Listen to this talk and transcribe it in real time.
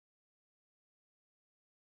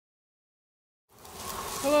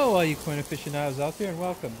Hello, all you coin aficionados out there, and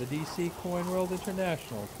welcome to DC Coin World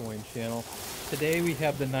International Coin Channel. Today we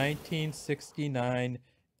have the 1969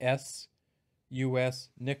 S.U.S.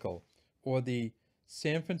 nickel, or the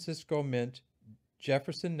San Francisco Mint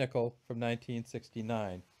Jefferson nickel from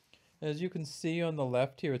 1969. As you can see on the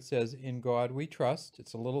left here, it says, "In God We Trust."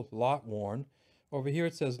 It's a lot worn. Over here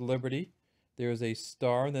it says Liberty. There's a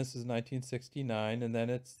star, and this is 1969, and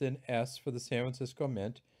then it's an S for the San Francisco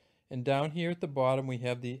Mint. And down here at the bottom we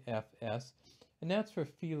have the FS, and that's for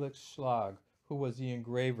Felix Schlag, who was the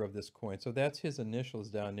engraver of this coin. So that's his initials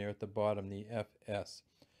down there at the bottom, the FS.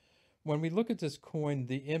 When we look at this coin,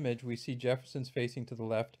 the image, we see Jefferson's facing to the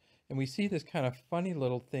left, and we see this kind of funny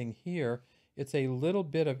little thing here. It's a little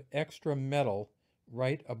bit of extra metal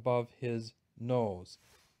right above his nose.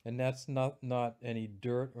 And that's not any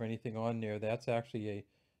dirt or anything on there. That's actually a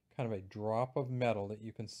kind of a drop of metal that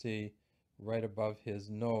you can see right above his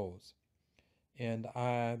nose. And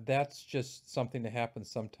that's just something that happens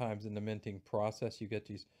sometimes in the minting process. You get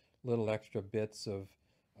these little extra bits of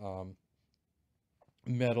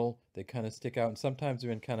metal that kind of stick out, and sometimes they're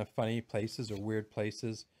in kind of funny places or weird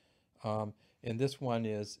places. And this one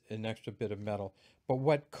is an extra bit of metal. But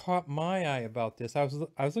what caught my eye about this, I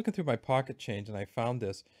was looking through my pocket change and I found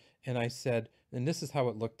this, and I said, and this is how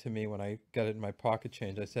it looked to me when I got it in my pocket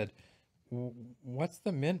change. I said, what's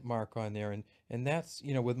the mint mark on there? And that's,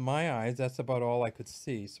 with my eyes, that's about all I could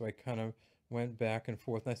see. So I kind of went back and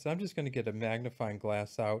forth, and I said, I'm just going to get a magnifying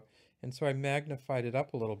glass out. And so I magnified it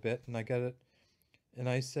up a little bit, and I got it, and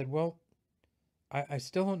I said, well, I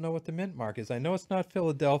still don't know what the mint mark is. I know it's not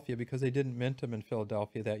Philadelphia because they didn't mint them in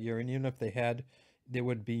Philadelphia that year, and even if they had, there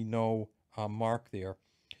would be no mark there.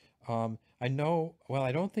 I know, well,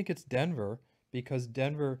 I don't think it's Denver, because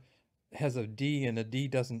Denver has a D, and a D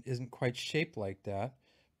isn't quite shaped like that.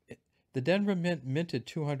 The Denver Mint minted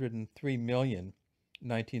 203 million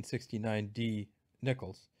 1969 D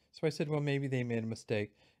nickels. So I said, well, maybe they made a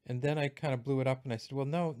mistake. And then I kind of blew it up and I said, well,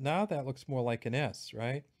 no, now that looks more like an S,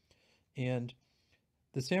 right? And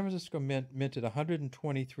the San Francisco Mint minted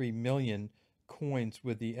 123 million coins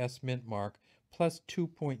with the S mint mark, plus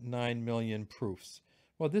 2.9 million proofs.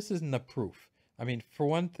 Well, this isn't a proof. I mean, for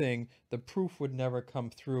one thing, the proof would never come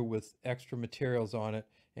through with extra materials on it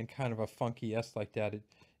and kind of a funky S like that.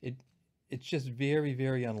 It's just very,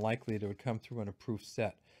 very unlikely that it would come through in a proof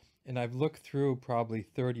set. And I've looked through probably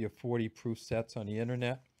 30 or 40 proof sets on the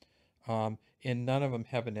internet, and none of them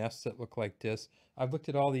have an S that look like this. I've looked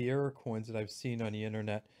at all the error coins that I've seen on the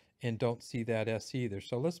internet and don't see that S either.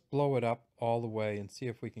 So let's blow it up all the way and see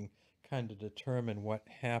if we can kind of determine what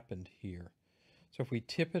happened here. So if we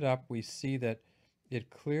tip it up, we see that it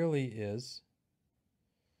clearly is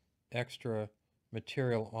extra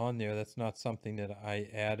material on there. That's not something that I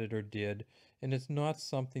added or did, and it's not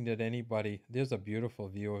something that anybody, there's a beautiful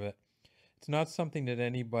view of it. It's not something that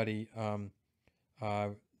anybody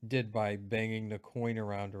did by banging the coin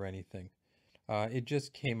around or anything. It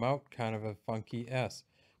just came out kind of a funky S.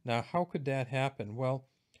 Now, how could that happen? Well,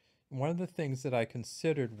 one of the things that I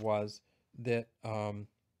considered was that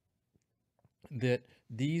that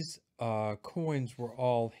these coins were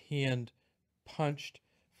all hand punched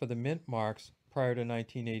for the mint marks prior to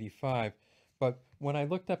 1985. But when I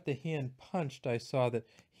looked up the hand punched, I saw that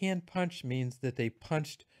hand punched means that they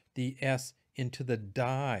punched the S into the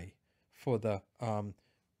die for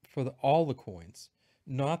all the coins,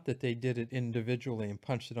 not that they did it individually and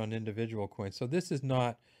punched it on individual coins. So this is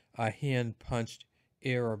not a hand punched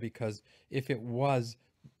error, because if it was,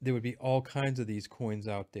 there would be all kinds of these coins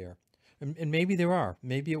out there. And maybe there are.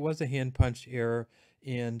 Maybe it was a hand punched error,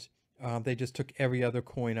 and they just took every other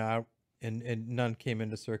coin out and none came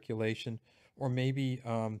into circulation. Or maybe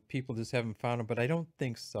people just haven't found them, but I don't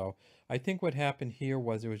think so. I think what happened here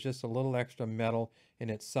was there was just a little extra metal,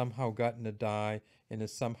 and it somehow got in the die, and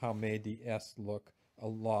it somehow made the S look a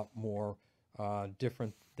lot more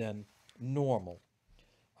different than normal.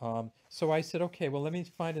 So I said, okay, well, let me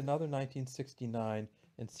find another 1969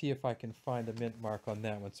 and see if I can find a mint mark on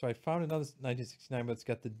that one. So I found another 1969, but it's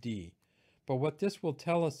got the D. But what this will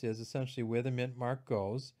tell us is essentially where the mint mark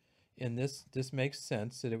goes. And this makes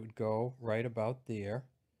sense that it would go right about there.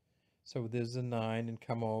 So there's a 9 and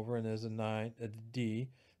come over, and there's a 9, a D.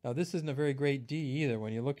 Now this isn't a very great D either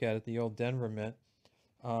when you look at it, the old Denver Mint.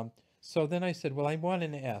 So then I said, well, I want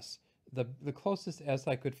an S. The closest S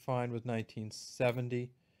I could find was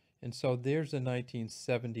 1970. And so there's a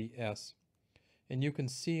 1970 S. And you can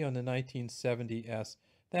see on the 1970 S,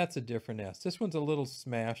 that's a different S. This one's a little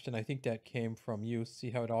smashed, and I think that came from use. See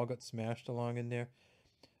how it all got smashed along in there?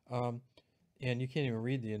 And you can't even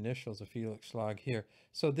read the initials of Felix Schlag here.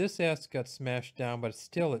 So this S got smashed down, but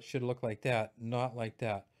still it should look like that, not like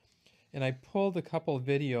that. And I pulled a couple of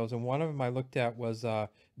videos, and one of them I looked at was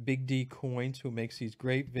Big D Coins, who makes these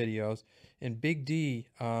great videos. And Big D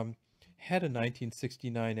had a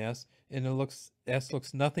 1969 S, and S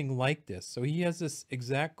looks nothing like this. So he has this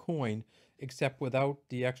exact coin, except without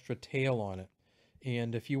the extra tail on it.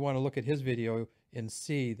 And if you want to look at his video and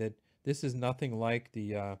see that this is nothing like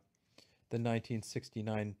the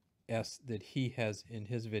 1969 S that he has in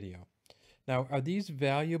his video. Now, are these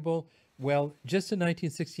valuable? Well, just a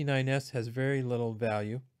 1969 S has very little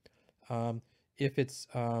value. If it's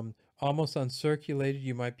almost uncirculated,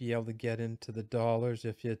 you might be able to get into the dollars.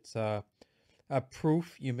 If it's a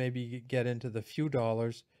proof, you maybe get into the few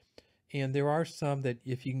dollars. And there are some that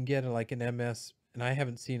if you can get like an MS, and I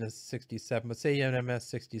haven't seen a 67, but say an MS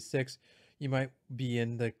 66, you might be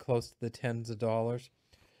in the close to the tens of dollars.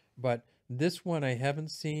 But this one I haven't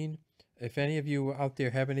seen. If any of you out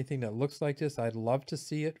there have anything that looks like this, I'd love to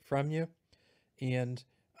see it from you. And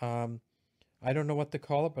I don't know what to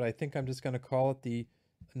call it, but I think I'm just going to call it the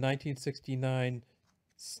 1969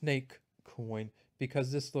 snake coin,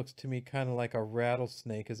 because this looks to me kind of like a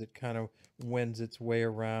rattlesnake as it kind of wends its way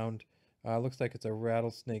around. Looks like it's a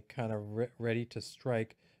rattlesnake kind of ready to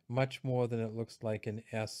strike, much more than it looks like an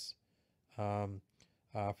S for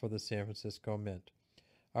the San Francisco Mint.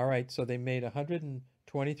 All right, so they made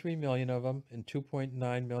 123 million of them and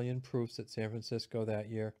 2.9 million proofs at San Francisco that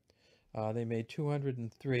year. They made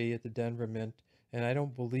 203 at the Denver Mint, and I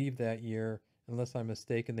don't believe that year, unless I'm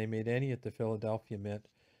mistaken, they made any at the Philadelphia Mint.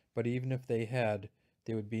 But even if they had,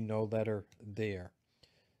 there would be no letter there.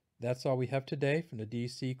 That's all we have today from the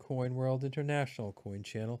DC Coin World International Coin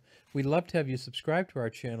Channel. We'd love to have you subscribe to our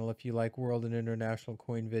channel if you like world and international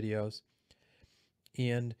coin videos.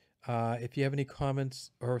 And if you have any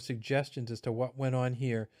comments or suggestions as to what went on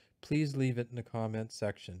here, please leave it in the comments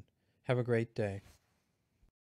section. Have a great day.